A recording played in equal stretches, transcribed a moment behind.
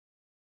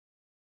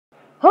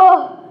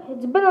Oh,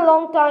 it's been a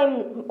long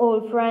time,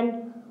 old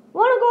friend.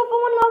 Wanna go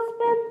for one last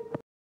spin?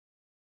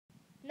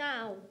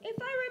 Now, if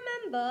I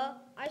remember,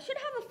 I should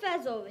have a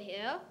fez over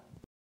here.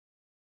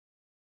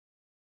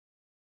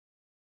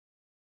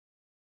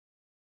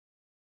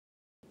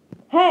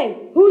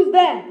 Hey, who's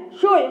there?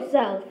 Show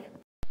yourself.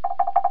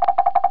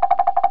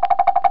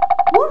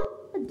 What?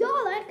 A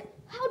Dalek?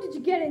 How did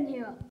you get in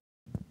here?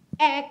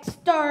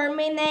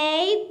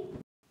 Exterminate!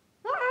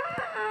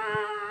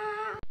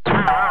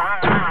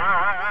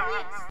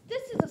 Yes,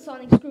 this is a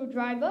sonic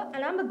screwdriver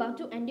and I'm about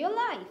to end your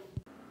life.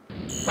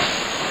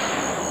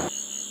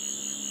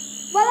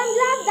 Well, I'm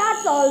glad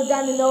that's all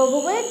done and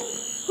over with.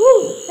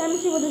 Whew, time to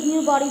see what this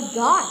new body's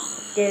got.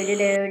 Hey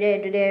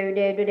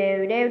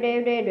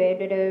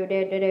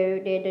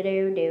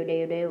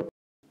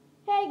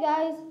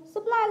guys,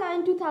 Supply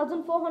Line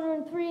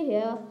 2403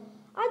 here.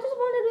 I just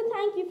wanted to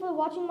thank you for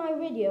watching my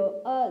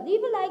video.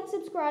 Leave a like,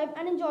 subscribe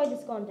and enjoy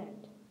this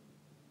content.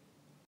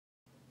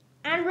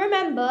 And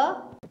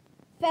remember,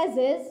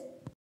 fezzes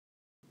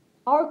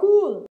are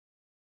cool.